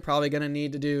 O3, you're probably going to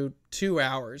need to do 2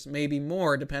 hours, maybe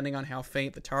more, depending on how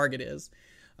faint the target is.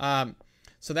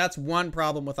 So that's one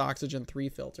problem with Oxygen 3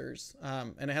 filters.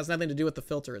 And it has nothing to do with the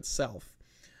filter itself.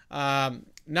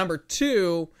 Number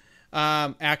 2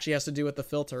 actually has to do with the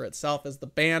filter itself, is the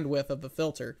bandwidth of the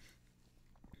filter.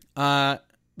 The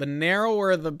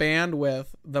narrower the bandwidth,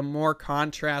 the more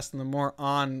contrast and the more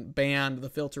on band the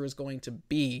filter is going to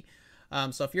be.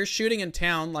 So if you're shooting in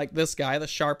town like this guy, the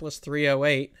Sharpless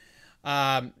 308,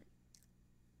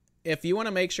 if you want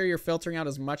to make sure you're filtering out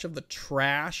as much of the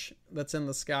trash that's in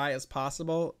the sky as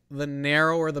possible, the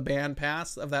narrower the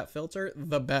bandpass of that filter,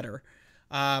 the better.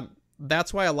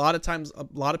 That's why a lot of times, a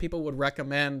lot of people would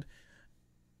recommend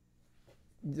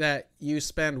that you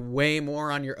spend way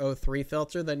more on your O3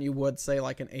 filter than you would, say,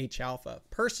 like an H alpha.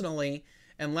 Personally,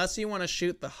 unless you want to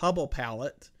shoot the Hubble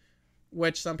palette,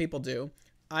 which some people do,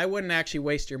 I wouldn't actually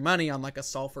waste your money on like a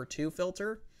Sulfur 2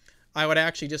 filter. I would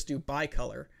actually just do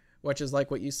bicolor, which is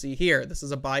like what you see here. This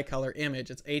is a bicolor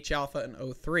image. It's H alpha and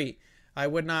O3. I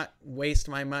would not waste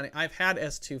my money. I've had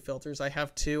S2 filters. I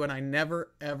have 2, and I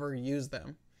never, ever use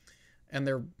them. And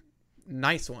they're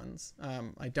nice ones.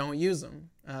 I don't use them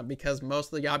because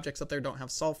most of the objects up there don't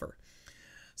have sulfur.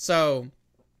 So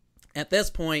at this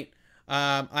point,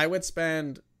 I would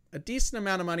spend a decent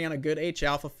amount of money on a good H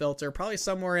alpha filter, probably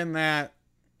somewhere in that,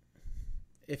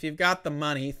 if you've got the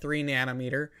money, 3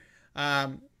 nanometer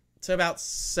to about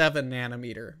 7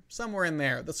 nanometer, somewhere in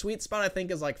there. The sweet spot, I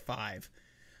think, is like 5.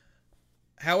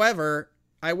 However,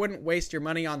 I wouldn't waste your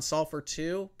money on Sulfur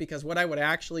 2, because what I would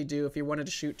actually do if you wanted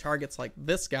to shoot targets like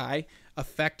this guy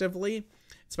effectively,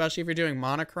 especially if you're doing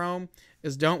monochrome,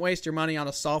 is don't waste your money on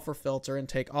a sulfur filter and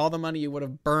take all the money you would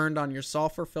have burned on your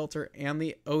sulfur filter and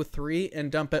the O3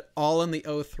 and dump it all in the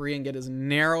O3 and get as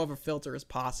narrow of a filter as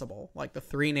possible, like the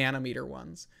 3 nanometer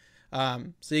ones.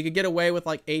 So you could get away with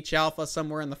like H alpha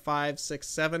somewhere in the 5, 6,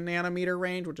 7 nanometer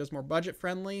range, which is more budget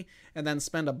friendly, and then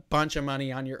spend a bunch of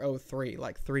money on your O3,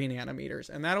 like 3 nanometers.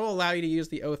 And that will allow you to use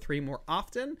the O3 more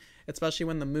often, especially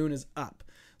when the moon is up.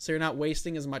 So you're not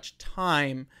wasting as much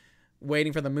time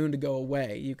waiting for the moon to go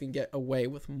away. You can get away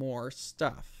with more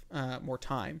stuff, more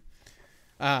time.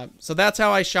 So that's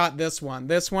how I shot this one.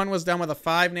 This one was done with a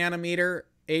 5 nanometer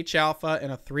H alpha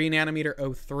and a 3 nanometer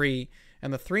O3.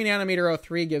 And the 3 nanometer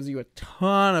O3 gives you a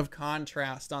ton of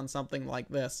contrast on something like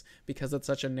this because it's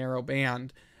such a narrow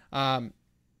band.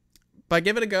 But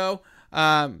give it a go.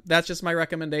 That's just my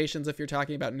recommendations if you're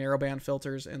talking about narrowband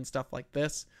filters and stuff like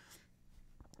this.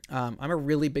 I'm a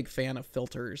really big fan of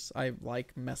filters. I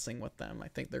like messing with them. I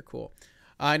think they're cool.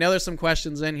 I know there's some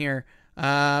questions in here.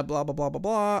 Blah, blah, blah, blah,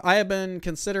 blah. I have been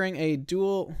considering a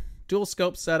dual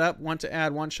scope setup. Want to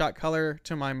add one-shot color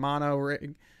to my mono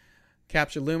rig,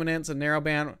 capture luminance and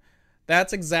narrowband.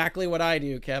 That's exactly what I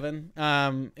do, Kevin.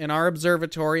 In our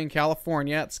observatory in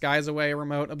California at Skies Away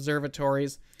Remote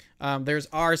Observatories, there's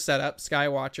our setup,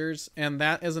 Skywatchers, and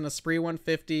that is an Esprit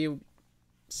 150,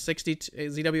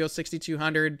 ZWO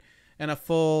 6200, and a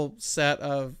full set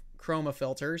of chroma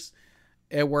filters.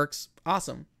 It works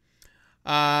awesome.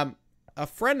 A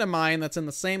friend of mine that's in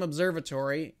the same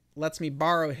observatory lets me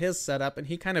borrow his setup, and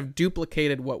he kind of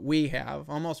duplicated what we have,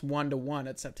 almost one-to-one,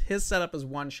 except his setup is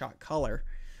one-shot color.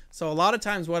 So a lot of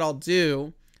times what I'll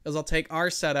do is I'll take our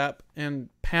setup and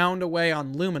pound away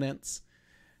on luminance,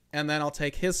 and then I'll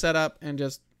take his setup and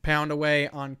just pound away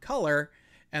on color,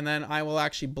 and then I will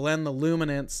actually blend the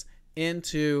luminance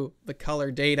into the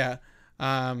color data.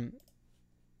 And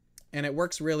it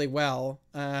works really well.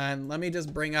 And let me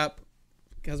just bring up,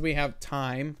 because we have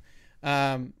time,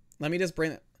 let me just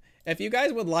bring, if you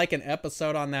guys would like an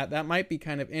episode on that, that might be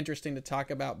kind of interesting to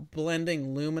talk about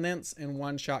blending luminance and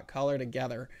one-shot color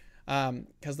together.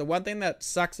 Because the one thing that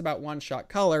sucks about one-shot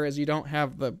color is you don't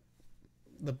have the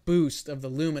boost of the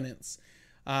luminance.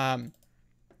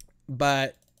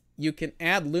 But you can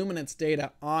add luminance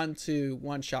data onto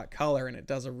one-shot color, and it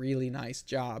does a really nice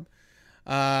job.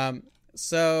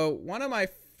 So one of my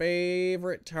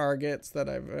favorite targets that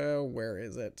I've, where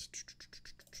is it?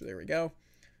 There we go.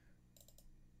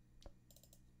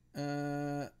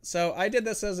 So I did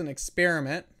this as an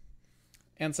experiment,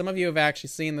 and some of you have actually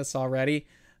seen this already.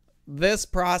 This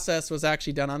process was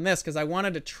actually done on this because I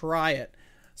wanted to try it.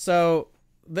 So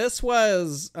this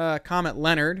was Comet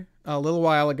Leonard a little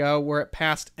while ago, where it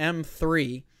passed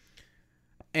M3,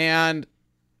 and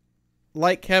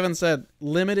like Kevin said,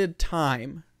 limited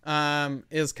time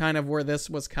is kind of where this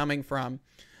was coming from.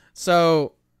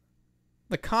 So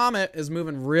the comet is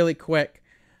moving really quick,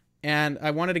 and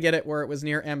I wanted to get it where it was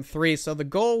near M3. So the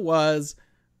goal was,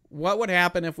 what would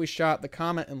happen if we shot the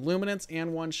comet in luminance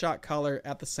and one-shot color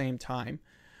at the same time?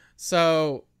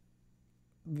 So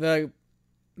the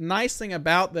nice thing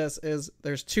about this is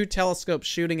there's 2 telescopes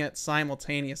shooting it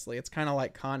simultaneously. It's kind of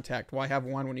like Contact. Why have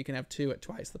one when you can have 2 at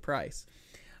twice the price?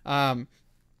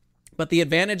 But the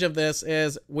advantage of this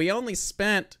is we only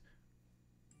spent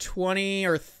 20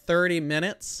 or 30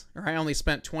 minutes, or I only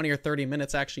spent 20 or 30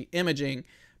 minutes actually imaging,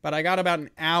 but I got about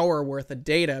an hour worth of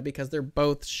data because they're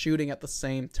both shooting at the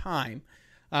same time.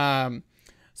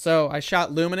 So I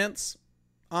shot luminance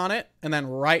on it, and then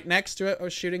right next to it I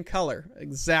was shooting color,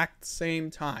 exact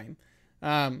same time.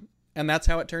 And that's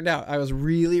how it turned out. I was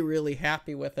really, really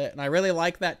happy with it, and I really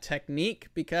like that technique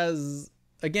because,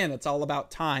 again, it's all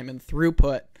about time and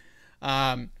throughput.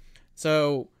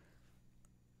 So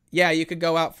yeah, you could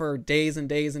go out for days and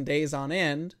days and days on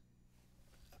end,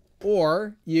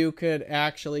 or you could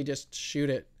actually just shoot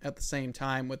it at the same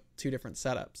time with 2 different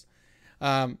setups.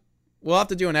 We'll have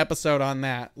to do an episode on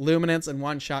that, luminance and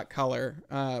one-shot color,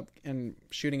 and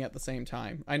shooting at the same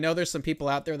time. I know there's some people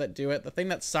out there that do it. The thing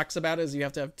that sucks about it is you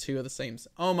have to have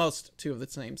almost two of the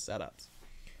same setups.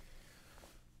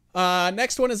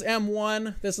 Next one is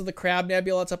M1. This is the Crab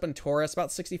Nebula. It's up in Taurus,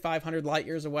 about 6,500 light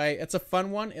years away. It's a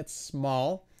fun one. It's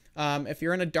small. If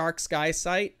you're in a dark sky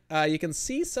site, you can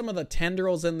see some of the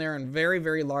tendrils in there in very,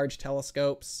 very large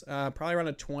telescopes, probably around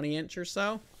a 20-inch or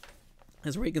so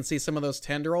is where you can see some of those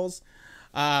tendrils.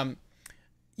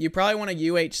 You probably want a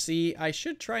UHC. I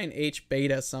should try an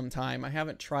H-beta sometime. I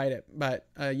haven't tried it, but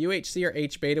UHC or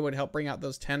H-beta would help bring out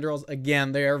those tendrils.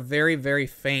 Again, they are very, very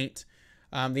faint.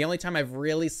 The only time I've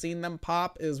really seen them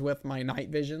pop is with my night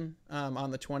vision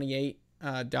on the 28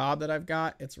 Dob that I've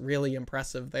got. It's really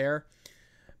impressive there.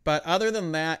 But other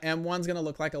than that, M1's going to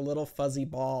look like a little fuzzy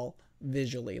ball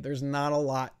visually. There's not a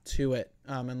lot to it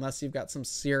unless you've got some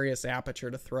serious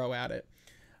aperture to throw at it.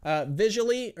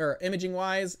 Visually or imaging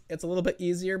wise, it's a little bit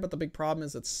easier, but the big problem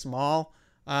is it's small.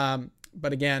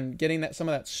 But again, getting some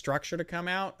of that structure to come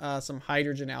out, some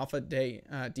hydrogen alpha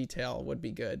detail would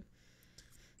be good.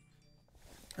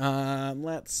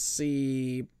 Let's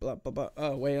see. Blah, blah, blah.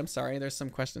 Oh, wait, I'm sorry. There's some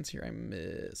questions here I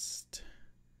missed.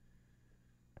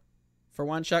 For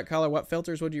one-shot color, what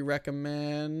filters would you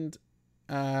recommend?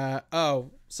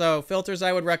 So filters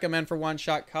I would recommend for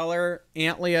one-shot color: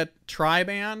 Antlia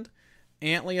Tri-Band,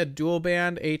 Antlia Dual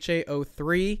Band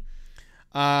HA03.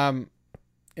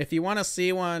 If you want to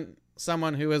see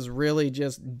someone who has really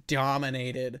just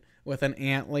dominated with an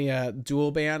Antlia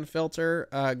dual band filter,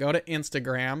 go to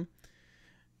Instagram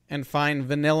and find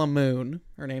Vanilla Moon.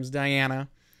 Her name's Diana.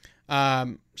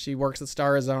 She works at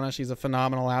Star Arizona. She's a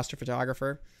phenomenal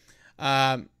astrophotographer.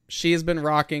 She's been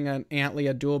rocking an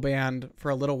Antlia dual band for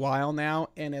a little while now,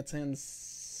 and it's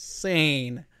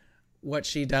insane what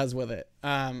she does with it.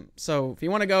 So if you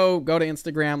want to go to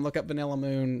Instagram, look up Vanilla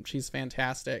Moon. She's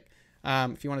fantastic.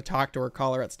 If you want to talk to her,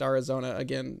 call her at Star Arizona.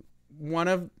 Again, one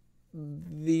of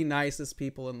the nicest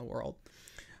people in the world.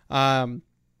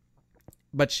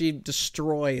 But she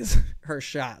destroys her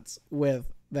shots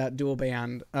with that dual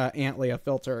band Antlia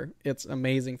filter. It's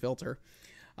amazing filter.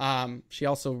 She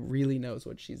also really knows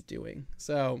what she's doing.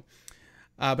 So,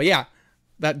 but yeah,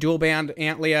 that dual band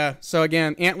Antlia. So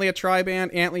again, Antlia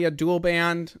Tri-Band, Antlia Dual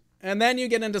Band, and then you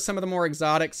get into some of the more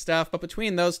exotic stuff. But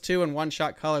between those two and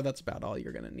one-shot color, that's about all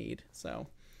you're going to need. So,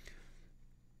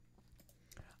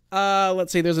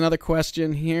 let's see. There's another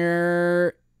question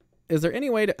here. Is there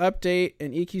any way to update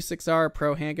an EQ6R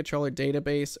Pro hand controller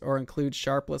database or include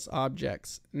sharpless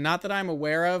objects? Not that I'm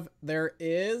aware of. There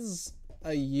is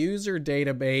a user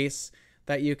database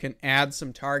that you can add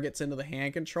some targets into the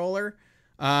hand controller.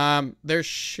 There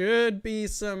should be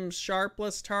some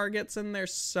sharpless targets in there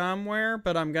somewhere,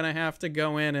 but I'm going to have to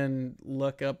go in and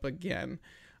look up again.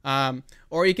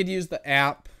 Or you could use the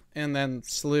app and then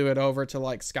slew it over to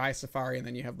like Sky Safari, and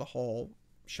then you have the whole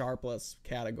sharpless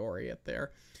category at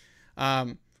there.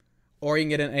 Or you can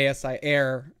get an ASI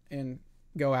Air and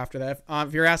go after that.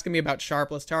 If you're asking me about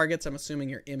sharpless targets, I'm assuming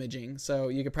you're imaging. So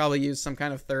you could probably use some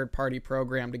kind of third-party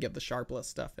program to get the sharpless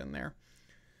stuff in there.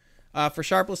 For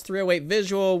sharpless 308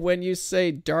 visual, when you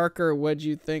say darker, what do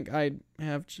you think I'd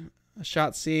have a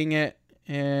shot seeing it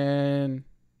in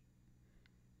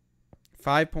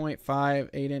 5.5,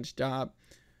 8-inch job?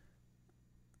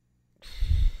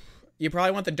 You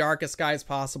probably want the darkest skies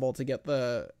possible to get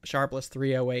the sharpless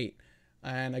 308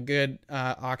 and a good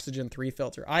oxygen 3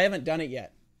 filter. I haven't done it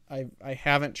yet. I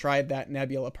haven't tried that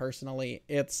nebula personally.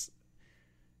 It's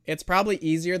probably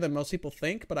easier than most people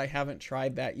think, but I haven't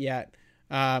tried that yet.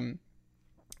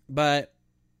 But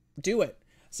do it.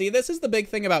 See, this is the big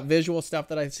thing about visual stuff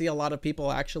that I see a lot of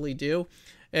people actually do,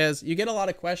 is you get a lot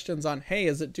of questions on, hey,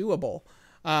 is it doable?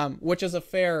 Which is a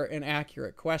fair and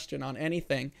accurate question on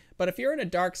anything. But if you're in a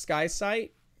dark sky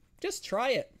site, just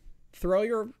try it.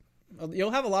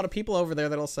 You'll have a lot of people over there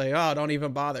that'll say, oh, don't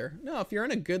even bother. No, if you're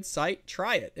in a good site,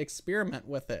 try it. Experiment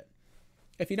with it.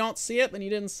 If you don't see it, then you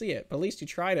didn't see it. But at least you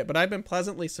tried it. But I've been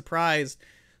pleasantly surprised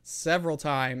several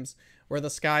times where the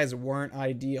skies weren't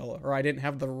ideal or I didn't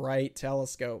have the right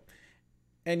telescope.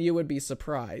 And you would be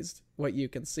surprised what you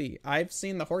can see. I've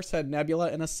seen the Horsehead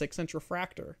Nebula in a 6-inch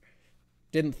refractor.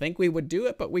 Didn't think we would do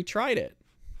it, but we tried it.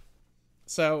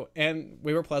 So, and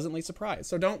we were pleasantly surprised.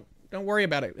 So don't worry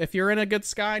about it. If you're in a good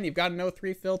sky and you've got an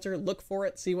O3 filter, look for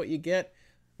it, see what you get,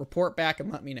 report back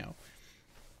and let me know.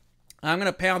 I'm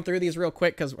going to pound through these real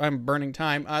quick because I'm burning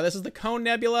time. This is the Cone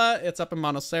Nebula. It's up in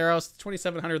Monoceros,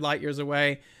 2,700 light years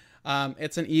away.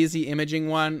 It's an easy imaging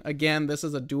one. Again, this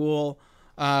is a dual,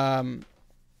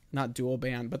 not dual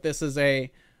band, but this is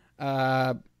a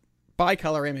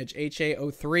bicolor image,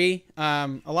 HA03.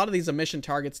 A lot of these emission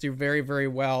targets do very, very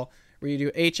well, where you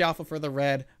do H alpha for the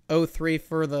red, O3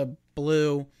 for the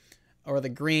blue or the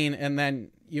green, and then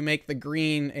you make the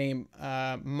green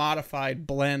a modified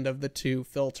blend of the two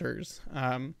filters,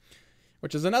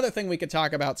 which is another thing we could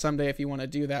talk about someday if you want to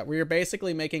do that, where you're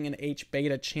basically making an H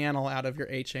beta channel out of your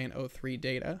HA and O3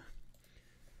 data.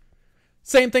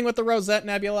 Same thing with the Rosette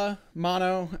Nebula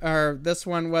mono, or this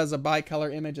one was a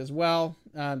bicolor image as well.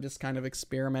 Just kind of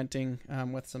experimenting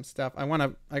with some stuff. I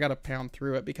got to pound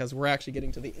through it because we're actually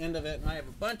getting to the end of it, and I have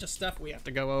a bunch of stuff we have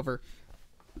to go over.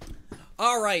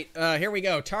 All right, here we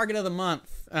go. Target of the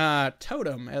month,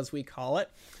 Totem, as we call it.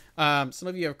 Some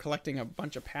of you are collecting a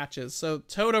bunch of patches. So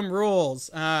Totem rules.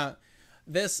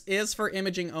 This is for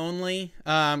imaging only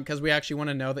because we actually want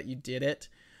to know that you did it.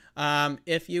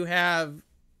 If you have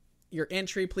your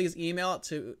entry, please email it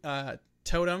to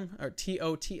Totem, or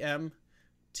TOTM,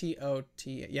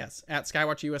 yes, at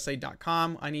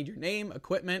skywatcherusa.com. I need your name,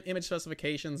 equipment, image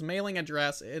specifications, mailing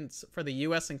address. It's for the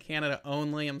US and Canada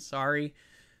only. I'm sorry.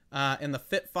 In the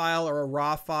FIT file or a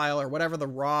RAW file or whatever the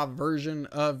RAW version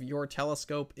of your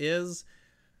telescope is,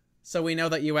 so we know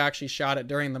that you actually shot it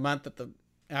during the month that the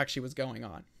actually was going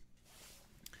on.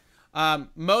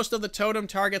 Most of the totem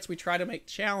targets we try to make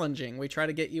challenging. We try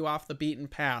to get you off the beaten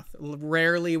path.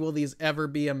 Rarely will these ever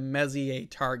be a Messier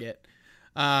target.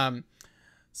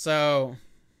 So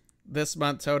this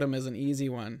month totem is an easy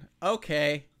one.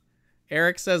 Okay.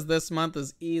 Eric says this month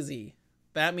is easy.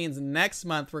 That means next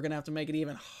month we're going to have to make it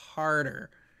even harder.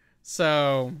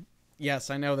 So yes,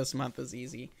 I know this month is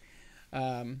easy.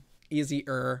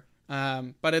 Easier.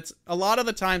 But it's a lot of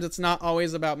the times it's not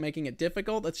always about making it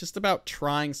difficult. It's just about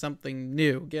trying something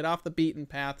new. Get off the beaten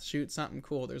path, shoot something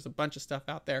cool. There's a bunch of stuff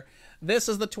out there. This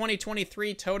is the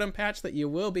 2023 totem patch that you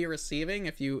will be receiving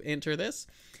if you enter this.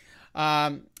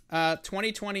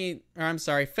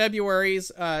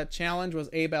 February's challenge was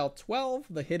Abel 12,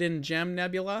 the Hidden Gem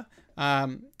Nebula.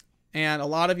 And a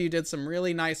lot of you did some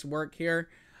really nice work here.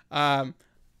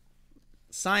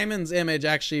 Simon's image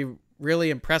actually really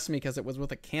impressed me because it was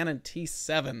with a Canon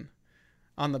T7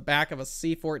 on the back of a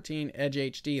C14 Edge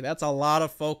HD. That's a lot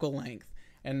of focal length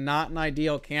and not an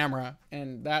ideal camera,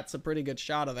 and that's a pretty good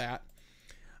shot of that.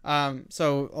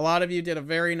 So a lot of you did a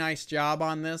very nice job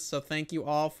on this, so thank you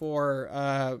all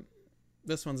for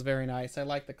this one's very nice. I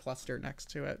like the cluster next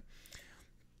to it.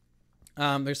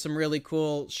 There's some really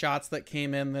cool shots that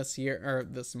came in this year or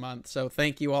this month, so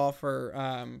thank you all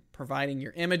for providing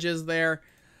your images there.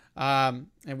 And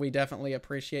we definitely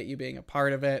appreciate you being a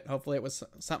part of it. Hopefully it was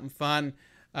something fun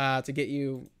to get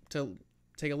you to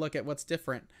take a look at what's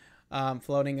different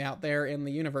floating out there in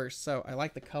the universe. So I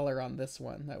like the color on this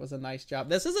one. That was a nice job.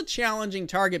 This is a challenging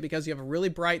target because you have a really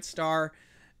bright star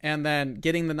and then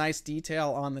getting the nice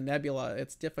detail on the nebula.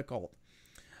 It's difficult.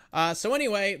 So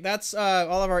anyway, that's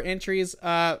all of our entries.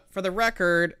 For the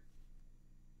record,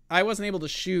 I wasn't able to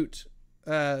shoot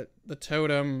the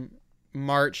totem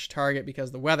March target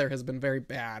because the weather has been very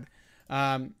bad.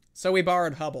 So we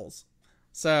borrowed Hubble's.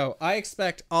 So I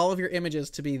expect all of your images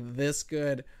to be this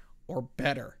good or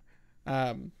better.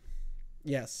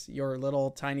 Yes, your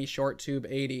little tiny short tube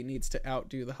 80 needs to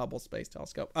outdo the Hubble Space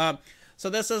Telescope. So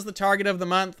this is the target of the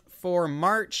month for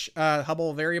March.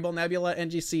 Hubble Variable Nebula,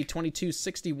 NGC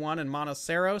 2261 in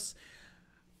Monoceros.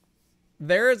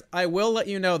 I will let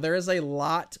you know, there is a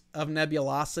lot of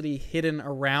nebulosity hidden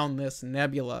around this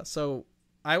nebula. So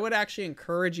I would actually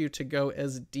encourage you to go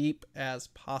as deep as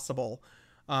possible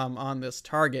on this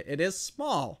target. It is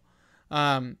small,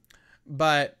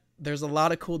 but there's a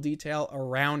lot of cool detail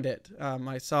around it.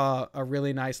 I saw a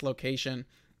really nice location.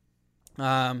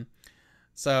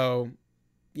 So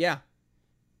yeah,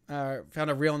 found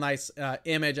a real nice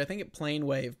image. I think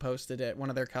PlaneWave posted it. One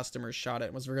of their customers shot it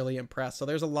and was really impressed. So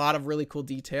there's a lot of really cool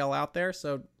detail out there.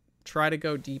 So try to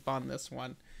go deep on this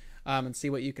one and see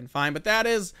what you can find. But that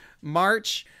is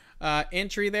March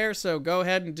entry there. So go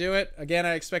ahead and do it. Again,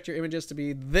 I expect your images to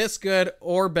be this good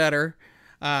or better.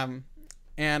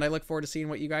 And I look forward to seeing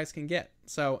what you guys can get.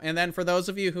 So, and then for those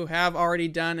of you who have already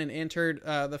done and entered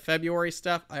the February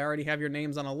stuff, I already have your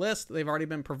names on a list. They've already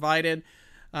been provided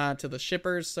to the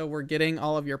shippers. So we're getting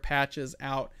all of your patches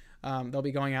out. They'll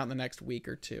be going out in the next week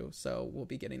or two. So we'll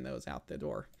be getting those out the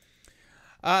door.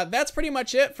 That's pretty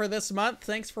much it for this month.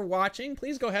 Thanks for watching.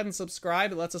 Please go ahead and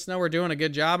subscribe. It lets us know we're doing a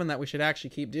good job and that we should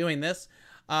actually keep doing this.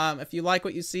 If you like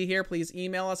what you see here, please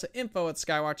email us at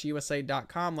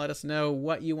info@skywatchusa.com. Let us know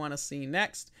what you want to see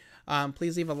next.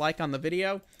 Please leave a like on the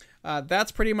video.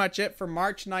 That's pretty much it for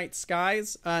March Night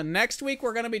Skies. Next week,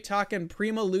 we're going to be talking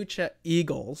Prima Luce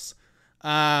Eagles.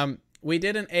 We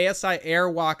did an ASI Air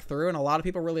walkthrough, and a lot of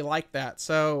people really liked that.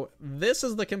 So this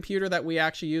is the computer that we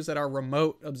actually use at our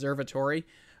remote observatory,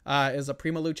 is a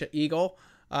Prima Luce Eagle.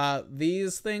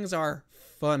 These things are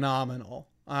phenomenal,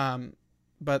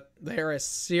 but they're a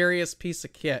serious piece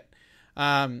of kit.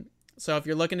 So if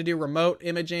you're looking to do remote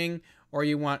imaging or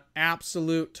you want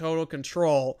absolute total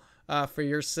control for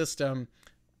your system,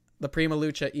 the Prima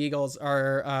Luce Eagles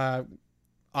are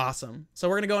awesome. So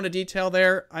we're going to go into detail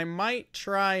there. I might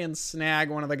try and snag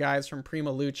one of the guys from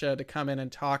Prima Luce to come in and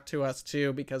talk to us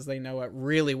too, because they know it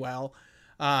really well.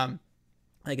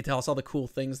 They can tell us all the cool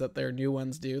things that their new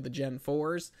ones do, the Gen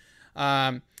 4s.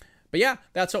 But yeah,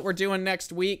 that's what we're doing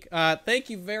next week. Thank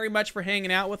you very much for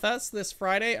hanging out with us this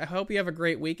Friday. I hope you have a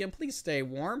great weekend. Please stay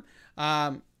warm.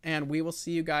 And we will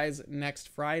see you guys next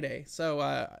Friday. So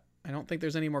I don't think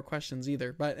there's any more questions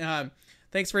either. But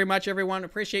thanks very much, everyone.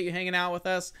 Appreciate you hanging out with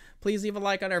us. Please leave a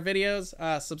like on our videos.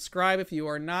 Subscribe if you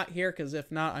are not here, because if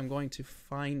not, I'm going to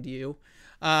find you.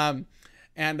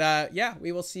 Yeah,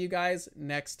 we will see you guys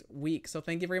next week. So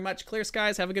thank you very much. Clear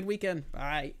skies. Have a good weekend.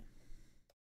 Bye.